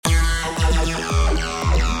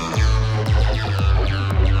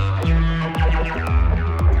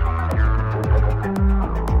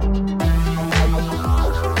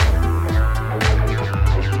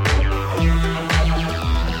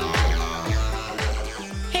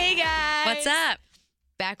What's up?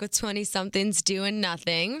 Back with 20-somethings doing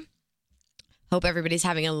nothing. Hope everybody's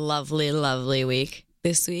having a lovely, lovely week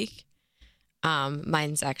this week.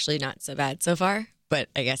 Mine's actually not so bad so far, but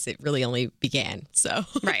I guess it really only began, so.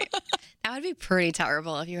 Right. That would be pretty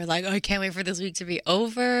terrible if you were like, oh, I can't wait for this week to be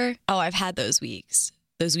over. Oh, I've had those weeks.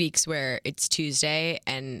 Those weeks where it's Tuesday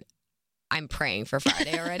and I'm praying for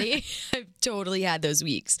Friday already. I've totally had those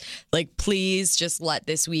weeks. Like, please just let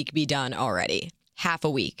this week be done already. Half a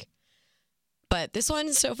week. But this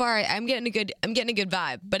one so far, I'm getting a good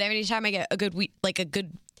vibe. But every time I get a good week, like a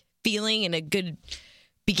good feeling and a good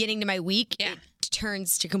beginning to my week, it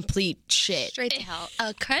turns to complete shit. Straight to hell.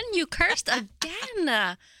 You cursed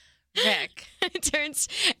again, Rick.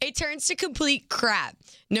 It turns to complete crap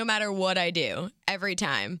no matter what I do every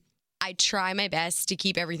time. I try my best to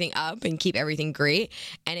keep everything up and keep everything great,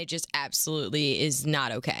 and it just absolutely is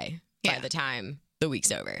not okay by the time the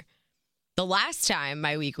week's over. The last time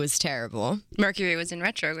my week was terrible. Mercury was in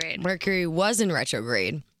retrograde. Mercury was in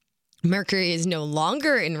retrograde. Mercury is no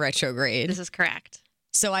longer in retrograde. This is correct.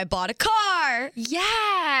 So I bought a car.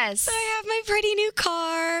 Yes. I have my pretty new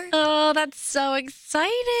car. Oh, that's so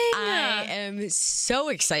exciting. I am so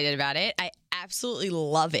excited about it. I absolutely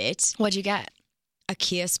love it. What'd you get? A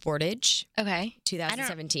Kia Sportage. Okay.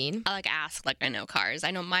 2017. I ask like I know cars.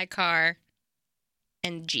 I know my car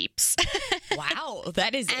and Jeeps. Wow,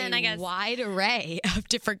 that is And I guess, wide array of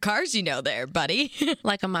different cars you know there, buddy.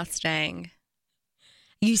 like a Mustang.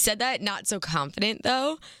 You said that not so confident,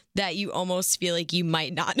 though, that you almost feel like you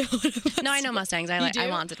might not know what a Mustang. No, I know Mustangs. I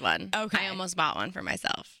wanted one. Okay. I almost bought one for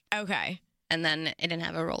myself. Okay. And then it didn't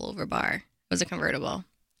have a rollover bar. It was a convertible.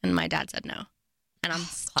 And my dad said no. And I'm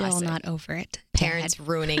still not over it. Parents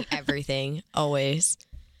ruining everything, always.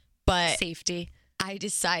 But safety. I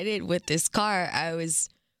decided with this car, I was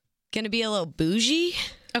going to be a little bougie.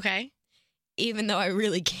 Okay. Even though I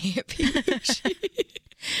really can't be bougie.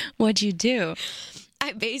 What'd you do?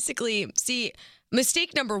 I basically,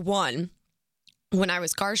 mistake number one when I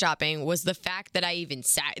was car shopping was the fact that I even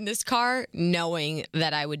sat in this car knowing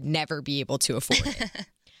that I would never be able to afford it.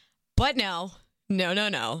 But no.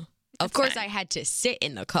 Of course, I had to sit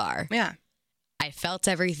in the car. Yeah. I felt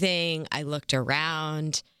everything. I looked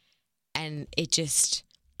around, and it just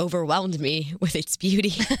overwhelmed me with its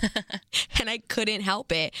beauty. And I couldn't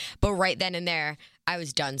help it. But right then and there, I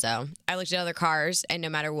was donezo. I looked at other cars, and no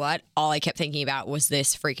matter what, all I kept thinking about was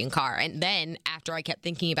this freaking car. And then after I kept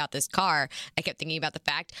thinking about this car, I kept thinking about the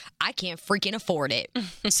fact I can't freaking afford it.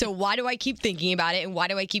 So why do I keep thinking about it, and why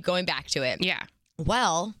do I keep going back to it? Yeah.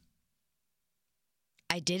 Well,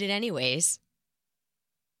 I did it anyways.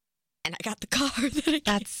 And I got the car that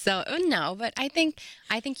That's so no, but I think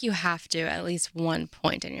you have to at least one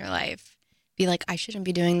point in your life be like, I shouldn't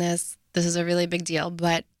be doing this. This is a really big deal,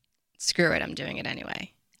 but screw it, I'm doing it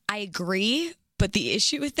anyway. I agree, but the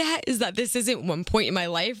issue with that is that this isn't one point in my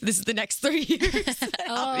life. This is the next 3 years.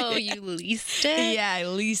 Oh, you leased it? Yeah, I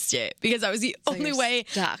leased it because that was the only way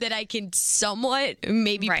that I can somewhat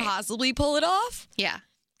maybe possibly pull it off. Yeah.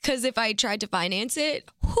 Because if I tried to finance it,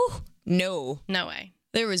 no way.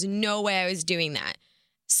 There was no way I was doing that.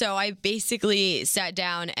 So I basically sat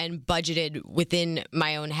down and budgeted within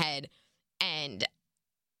my own head and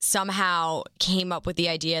somehow came up with the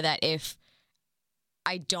idea that if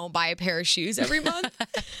I don't buy a pair of shoes every month,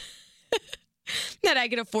 that I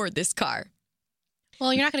can afford this car.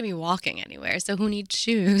 Well, you're not going to be walking anywhere, so who needs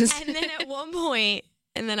shoes? And then at one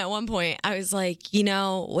point, I was like,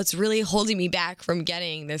 what's really holding me back from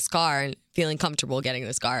getting this car and feeling comfortable getting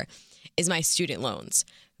this car is my student loans.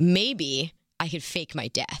 Maybe I could fake my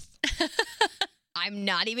death. I'm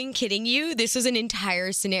not even kidding you. This was an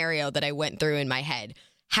entire scenario that I went through in my head.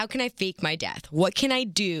 How can I fake my death? What can I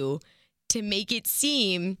do to make it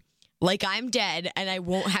seem like I'm dead and I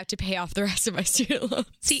won't have to pay off the rest of my student loans?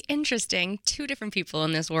 See, interesting. Two different people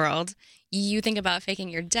in this world. You think about faking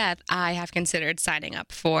your death. I have considered signing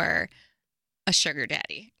up for a sugar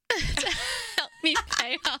daddy to help me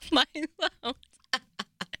pay off my loans.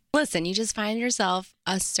 Listen, you just find yourself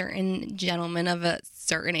a certain gentleman of a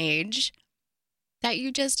certain age that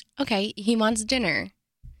you just, okay, he wants dinner.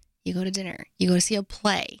 You go to dinner. You go to see a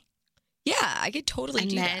play. Yeah, I could totally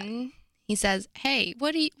do that. And then he says, hey,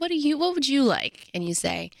 what would you like? And you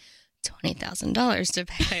say, $20,000 to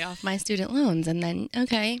pay off my student loans. And then,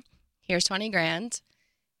 okay, here's 20 grand.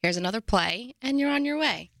 Here's another play, and you're on your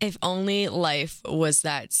way. If only life was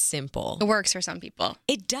that simple. It works for some people.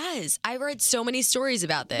 It does. I read so many stories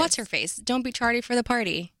about this. What's her face? Don't be tardy for the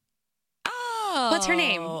party. Oh. What's her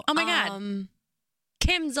name? Oh, my God.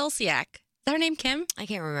 Kim Zolciak. Is that her name, Kim? I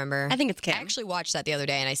can't remember. I think it's Kim. I actually watched that the other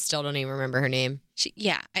day, and I still don't even remember her name.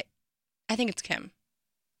 I think it's Kim.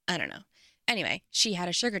 I don't know. anyway, she had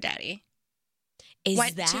a sugar daddy. Is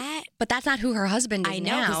Went that? But that's not who her husband is I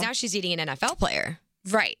know, because now she's dating an NFL player.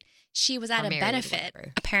 Right. She was at Or a married, benefit,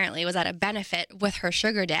 whatever. apparently was at a benefit with her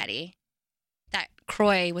sugar daddy that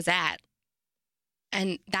Croy was at.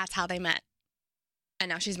 And that's how they met. And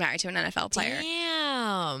now she's married to an NFL player.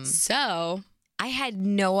 Damn. So I had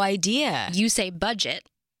no idea. you say budget.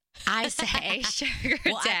 I say sugar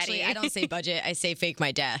Well, daddy. actually, I don't say budget. I say fake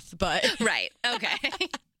my death. But Right. Okay.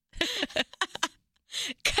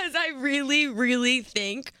 because I really, really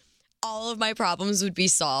think all of my problems would be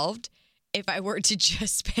solved if I were to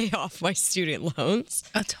just pay off my student loans.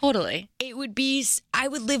 Oh, totally. It would be, I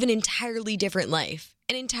would live an entirely different life.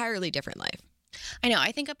 An entirely different life. I know.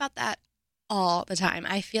 I think about that all the time.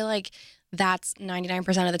 I feel like that's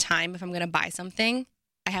 99% of the time. If I'm going to buy something,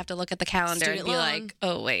 I have to look at the calendar Student and be loan. like,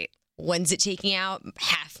 oh, wait. When's it taking out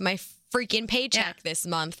half my freaking paycheck Yeah. this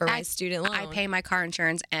month for my student loan? I pay my car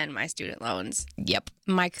insurance and my student loans. Yep.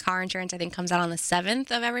 My car insurance, I think, comes out on the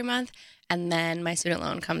 7th of every month. And then my student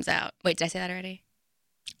loan comes out. Wait, did I say that already?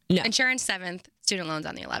 No. Insurance 7th, student loans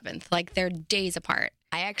on the 11th. Like, they're days apart.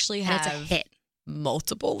 I actually And it's a have hit.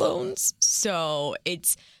 multiple loans. So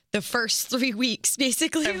it's the first 3 weeks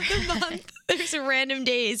basically of the month. There's random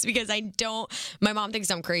days because my mom thinks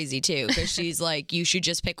I'm crazy too because she's like, you should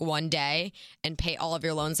just pick one day and pay all of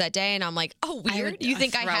your loans that day. And I'm like, oh, weird. would You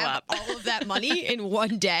think I throw have up. all of that money in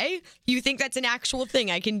one day? You think that's an actual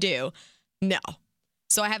thing I can do? No.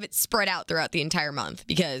 So I have it spread out throughout the entire month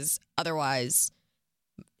because otherwise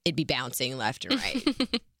it'd be bouncing left and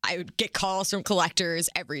right. I would get calls from collectors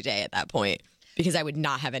every day at that point because I would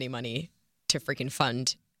not have any money to freaking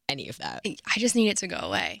fund any of that. I just need it to go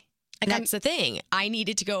away. Like, That's the thing. I need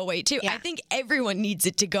it to go away too. Yeah. I think everyone needs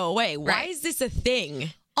it to go away. Why Right. is this a thing?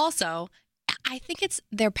 Also, I think it's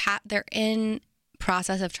they're in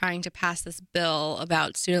process of trying to pass this bill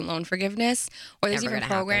about student loan forgiveness, or there's Never even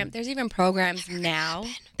gonna happen. there's even programs now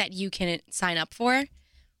that you can sign up for.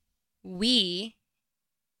 We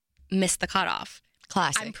missed the cutoff.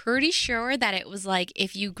 Classic. I'm pretty sure that it was like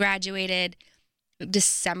if you graduated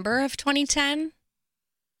December of 2010,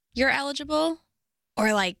 you're eligible,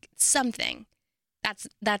 or like something.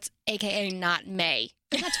 That's AKA not May.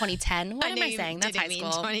 It's not 2010. What am I saying? That's high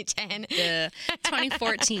school. 2010.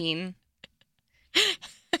 2014.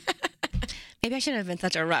 Maybe I shouldn't have been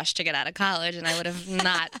such a rush to get out of college, and I would have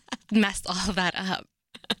not messed all of that up.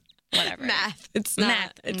 Whatever. Math. It's not.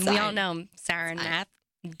 Math. It's We all fine. know Sarah and Fine. math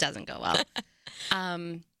doesn't go well.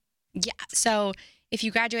 Yeah. So if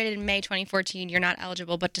you graduated in May 2014, you're not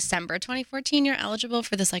eligible, but December 2014, you're eligible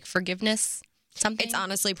for this like forgiveness something. It's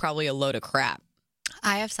honestly probably a load of crap.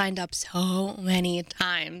 I have signed up so many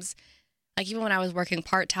times. Like even when I was working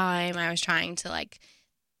part-time, I was trying to like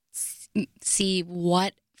see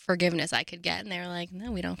what forgiveness I could get. And they were like,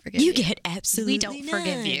 no, we don't forgive you. You get absolutely We don't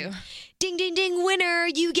forgive none. you. Ding, ding, ding, winner.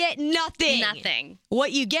 You get nothing. Nothing.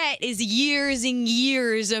 What you get is years and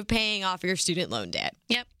years of paying off your student loan debt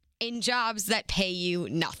Yep. in jobs that pay you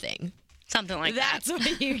nothing. Something like That's that.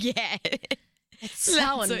 what you get. It's so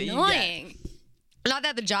That's what you get. annoying. Not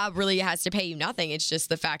that the job really has to pay you nothing. It's just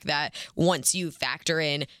the fact that once you factor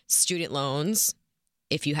in student loans,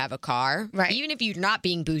 if you have a car, Right. even if you're not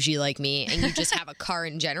being bougie like me and you just have a car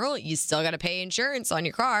in general, you still got to pay insurance on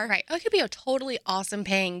your car. Right. It could be a totally awesome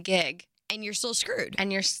paying gig, And you're still screwed.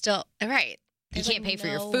 and you're still right. You There's, can't like, pay for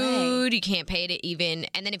your no way. food. You can't pay to even.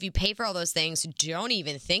 And then if you pay for all those things, don't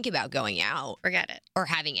even think about going out Forget it. or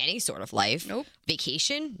having any sort of life. Nope.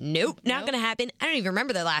 Vacation? Nope. Not Nope. going to happen. I don't even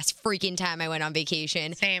remember the last freaking time I went on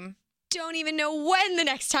vacation. Same. Don't even know when the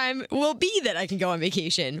next time will be that I can go on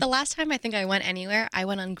vacation. The last time I think I went anywhere, I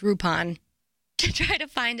went on Groupon to try to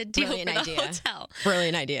find a deal Brilliant for the idea. hotel.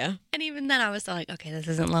 Brilliant idea. And even then, I was still like, okay, this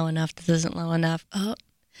isn't low enough. This isn't low enough.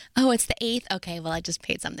 Oh, it's the 8th. Okay, well, I just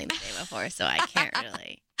paid something the day before, so I can't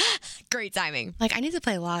really. Great timing. Like, I need to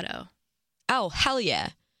play Lotto. Oh, hell yeah.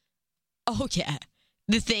 Oh, yeah.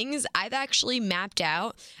 The things I've actually mapped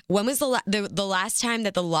out. When was the last time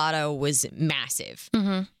that the lotto was massive?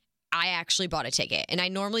 Mm-hmm. I actually bought a ticket. And I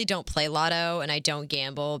normally don't play lotto and I don't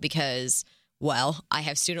gamble because, well, I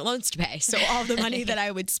have student loans to pay. So all the money that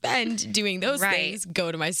I would spend doing those Right. things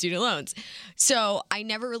go to my student lones. So I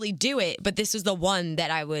never really do it. But this was the one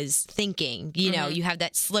that I was thinking, you know, you have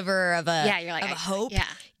that sliver of a, You're like, of a hope. Yeah.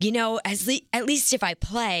 You know, at least if I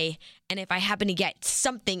play and if I happen to get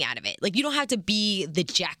something out of it, like you don't have to be the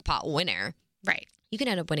jackpot winner. Right. You can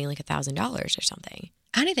end up winning like $1,000 or something.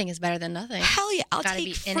 Anything is better than nothing. Hell yeah. I'll Gotta take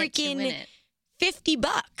be in it to win freaking it. $50,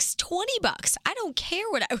 $20. I don't care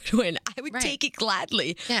what I would win. I would Right. take it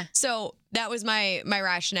gladly. Yeah. So that was my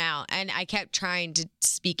rationale. And I kept trying to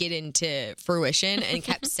speak it into fruition and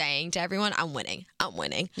kept saying to everyone, I'm winning. I'm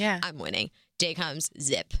winning. Yeah. I'm winning. Day comes,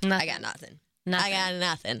 zip. Nothing. I got nothing. Nothing. I got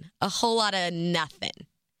nothing. A whole lot of nothing.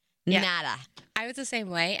 Yeah. Nada. I was the same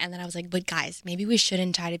way, and then I was like, but guys, maybe we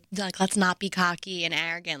shouldn't try to, like, let's not be cocky and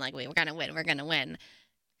arrogant, like, we're going to win, we're going to win.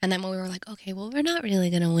 And then when we were like, okay, well, we're not really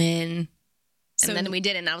going to win. So- And then we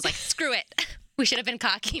did it, and I was like, screw it. We should have been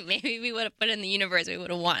cocky. Maybe we would have put it in the universe. We would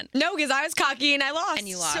have won. No, because I was cocky and I lost. And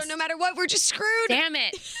you lost. So no matter what, we're just screwed. Damn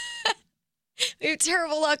it. We have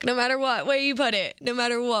terrible luck no matter what way you put it. No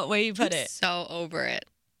matter what way you put I'm it. so over it.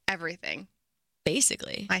 Everything.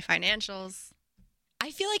 Basically. My financials.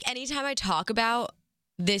 I feel like anytime I talk about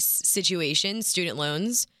this situation, student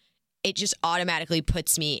loans, it just automatically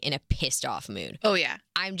puts me in a pissed off mood. Oh, yeah.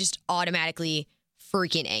 I'm just automatically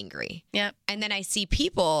freaking angry. Yep. And then I see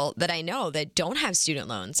people that I know that don't have student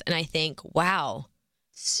loans, and I think, wow,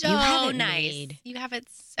 So You have it nice. made. You have it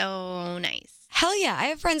so nice. hell yeah. I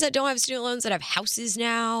have friends that don't have student loans that have houses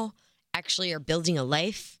now, actually are building a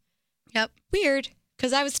life. Yep. Weird,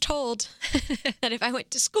 because I was told that if I went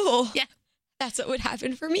to school, Yeah. that's what would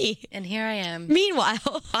happen for me. And here I am,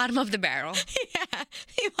 Meanwhile, bottom of the barrel. yeah,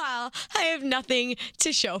 meanwhile, I have nothing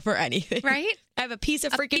to show for anything. Right? I have a piece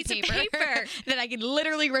of freaking piece of paper, paper. that I could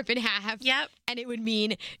literally rip in half. Yep. And it would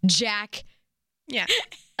mean Jack. Yeah.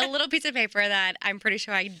 A little piece of paper that I'm pretty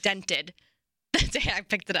sure I dented the day I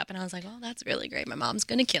picked it up. And I was like, oh, that's really great. My mom's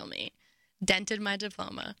going to kill me. Dented my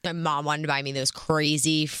diploma. My mom wanted to buy me those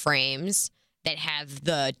crazy frames that have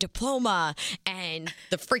the diploma and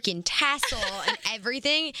the freaking tassel and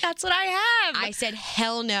everything. That's what I have. I said,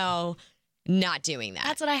 hell no, not doing that.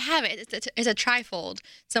 That's what I have. It's a trifold.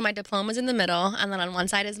 So my diploma's in the middle, and then on one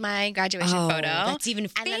side is my graduation photo. That's even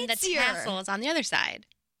and fancier. then the tassel is on the other side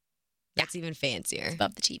That's even fancier.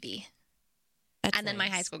 above the TV. That's And then my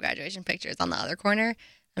nice. high school graduation picture is on the other corner,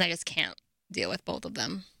 and I just can't deal with both of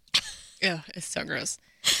them. Yeah, it's so gross.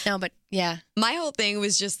 No, but yeah. My whole thing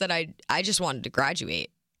was just that I just wanted to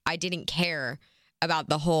graduate. I didn't care about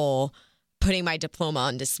the whole putting my diploma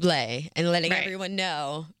on display and letting Right. everyone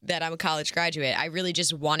know that I'm a college graduate. I really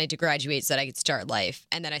just wanted to graduate so that I could start life.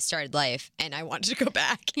 And then I started life and I wanted to go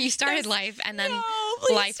back. You started Yes. life, and then No,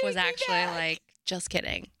 please life was take me actually back. like, just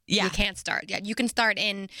kidding. Yeah. You can't start. Yeah, you can start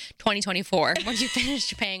in 2024 when you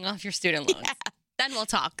finish paying off your student loans. Then we'll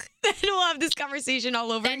talk. Then we'll have this conversation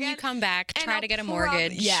all over Then again. you come back, And try I'll to get a prob-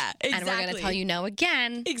 mortgage. Yeah, And we're going to exactly. tell you no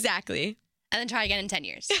again, Exactly. and then try again in 10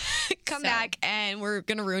 years. Come So- back and we're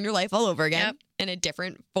going to ruin your life all over again Yep. in a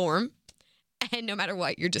different form. And no matter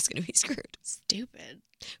what, you're just going to be screwed. Stupid.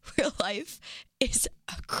 Real life is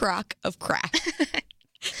a crock of crap.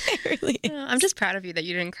 It really is. I'm just proud of you that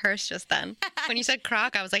you didn't curse just then. When you said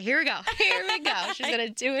crock, I was like, here we go. Here we go. She's going to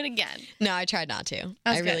do it again. No, I tried not to.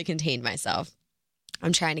 That's I really good. contained myself.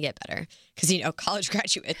 I'm trying to get better because, college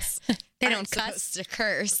graduates They aren't don't cuss. supposed to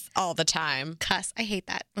curse all the time. Cuss. I hate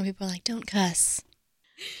that when people are like, don't cuss.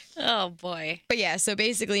 Oh, boy. But yeah, so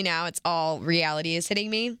basically now it's all reality is hitting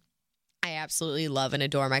me. I absolutely love and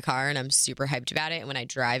adore my car and I'm super hyped about it. And when I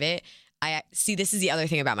drive it, I see this is the other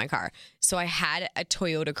thing about my car. So I had a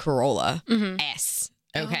Toyota Corolla S,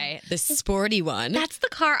 okay? The sporty one. That's the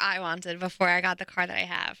car I wanted before I got the car that I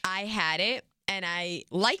have. I had it and I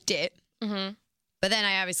liked it, Mm-hmm. but then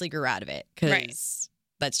I obviously grew out of it because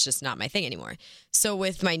that's just not my thing anymore. So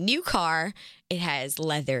with my new car, it has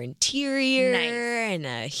leather interior Nice. and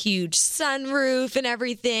a huge sunroof and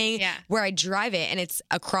everything. Yeah. Where I drive it and it's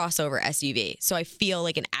a crossover SUV. So I feel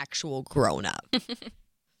like an actual grown up.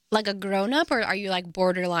 Like a grown up, or are you like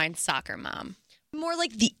borderline soccer mom? More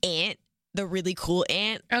like the aunt, the really cool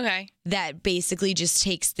aunt Okay. that basically just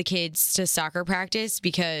takes the kids to soccer practice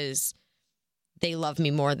because they love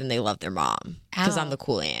me more than they love their mom. Because I'm Oh. the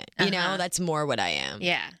cool aunt. You know, Uh-huh. that's more what I am.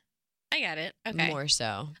 Yeah. I get it. Okay. More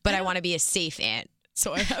so. But I don't- want to be a safe aunt.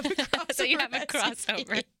 So I have a crossover. So you have a SUV.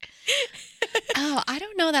 crossover. Oh, I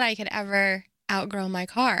don't know that I could ever outgrow my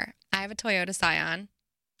car. I have a Toyota Scion,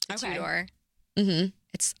 a Okay. two-door. Mm-hmm.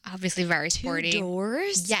 It's obviously very sporty. 2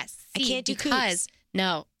 doors? Yes. I can't do because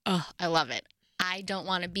no. Oh, I love it. I don't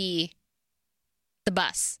want to be the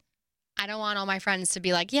bus. I don't want all my friends to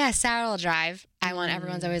be like, yeah, Sarah will drive. I want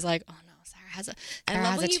everyone's always like, oh no, Sarah has a I Sarah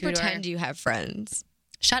love has when a you two-door. pretend you have friends.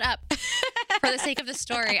 Shut up. For the sake of the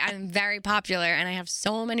story, I'm very popular and I have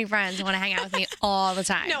so many friends who want to hang out with me all the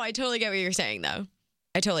time. No, I totally get what you're saying, though.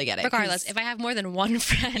 I totally get it. Regardless, 'cause- if I have more than one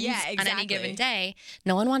friend Yeah, on any exactly. given day,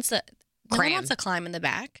 no one wants to Cram. climb in the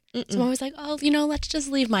back. Mm-mm. So I'm always like, oh, let's just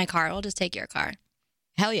leave my car. We'll just take your car.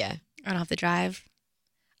 Hell yeah. I don't have to drive.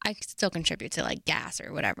 I still contribute to like gas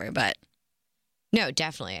or whatever, but No,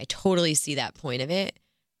 definitely. I totally see that point of it.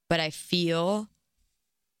 But I feel,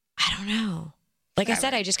 I don't know. Like I said,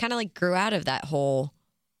 Whatever. I just kind of like grew out of that whole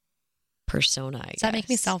persona, I guess. does that make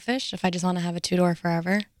me selfish if I just want to have a 2-door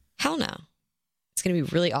forever? Hell no. It's going to be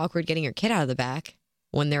really awkward getting your kid out of the back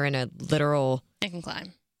when they're in a literal I can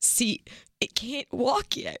climb. seat. It can't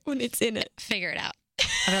walk yet when it's in it. Figure it out.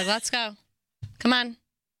 I'll be like, let's go. Come on.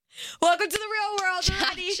 Welcome to the real world,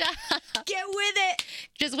 Maddie. Shut up. Get with it.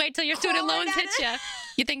 Just wait till your student Crawling loans out hit of- you.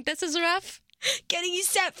 You think this is rough? Getting you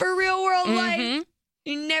set for real world life. Mhm.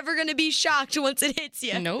 You're never going to be shocked once it hits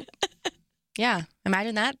you. Nope. Yeah.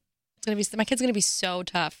 Imagine that. It's gonna be my kid's gonna be so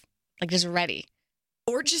tough. Like just ready.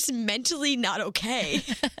 Or just mentally not okay.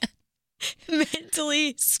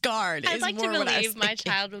 Mentally scarred. I'd is like to more what I was believe my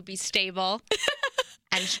thinking. child would be stable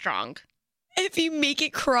and strong. If you make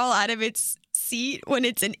it crawl out of its seat when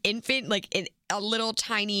it's an infant, like a little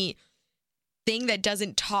tiny thing that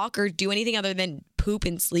doesn't talk or do anything other than poop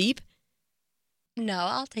and sleep. No,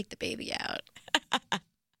 I'll take the baby out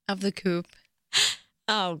of the coop.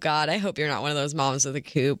 Oh, God. I hope you're not one of those moms with a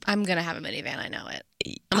coop. I'm gonna have a minivan. I know it.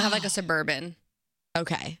 I'm gonna have like a Suburban.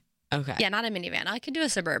 Okay. Okay. Yeah, not a minivan. I could do a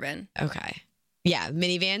Suburban. Okay. Yeah.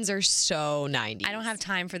 Minivans are so 90s. I don't have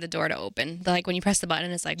time for the door to open. Like when you press the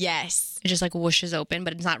button, it's like Yes. it just like whooshes open,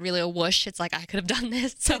 but it's not really a whoosh. It's like I could have done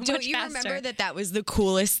this so But don't much you faster. remember that was the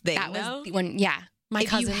coolest thing, That though? was the one. Yeah, my if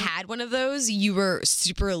cousin you had one of those, you were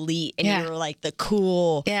super elite and Yeah. you were like the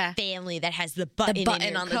cool Yeah. family that has the button, the in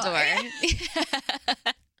button your on the car. door.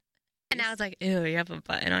 And I was like, ew, you have a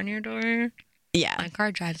button on your door? Yeah. My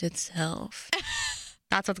car drives itself.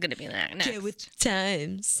 That's what's going to be next. Get with the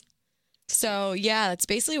times. So, yeah, that's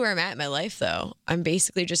basically where I'm at in my life, though. I'm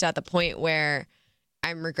basically just at the point where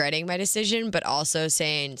I'm regretting my decision, but also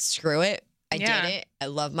saying, screw it. I Yeah. did it. I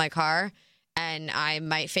love my car, and I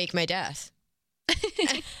might fake my death.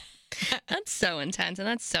 That's so intense and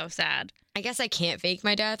that's so sad. I guess I can't fake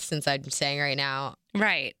my death since I'm saying right now,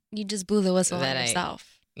 Right. You just blew the whistle That on I-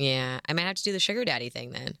 yourself. yeah, I might have to do the sugar daddy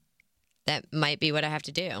thing then. That might be what I have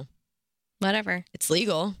to do. Whatever. It's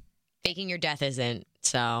legal. Faking your death isn't,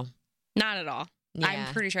 so. Not at all. Yeah.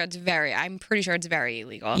 I'm pretty sure it's very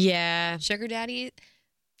illegal. Yeah. Sugar daddy,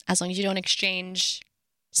 as long as you don't exchange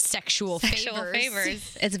Sexual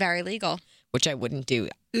favors, it's very legal. Which I wouldn't do.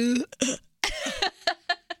 Ew.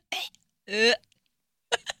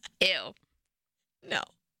 No,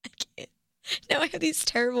 I can't. Now I have these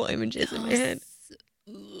terrible images in my head.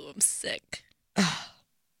 Ooh, I'm sick.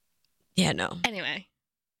 Yeah, no. Anyway.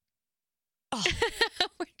 Oh.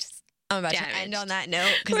 We're just I'm about to Damaged. end on that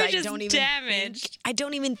note because We're I just don't even damaged. think, I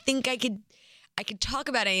don't even think I could talk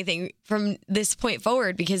about anything from this point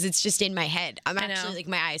forward because it's just in my head. I'm I know. actually like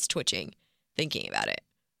my eyes twitching thinking about it.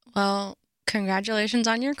 well, congratulations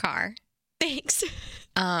on your car. Thanks.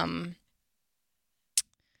 Um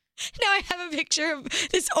Now I have a picture of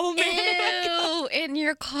this old man in my car. Ew, in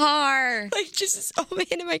your car. Like just this old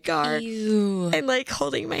man in my car Ew. and like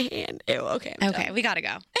holding my hand. Ew, okay. I'm Okay, done. we gotta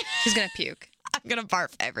go. She's gonna puke. I'm gonna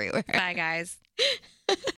barf everywhere. Bye, guys.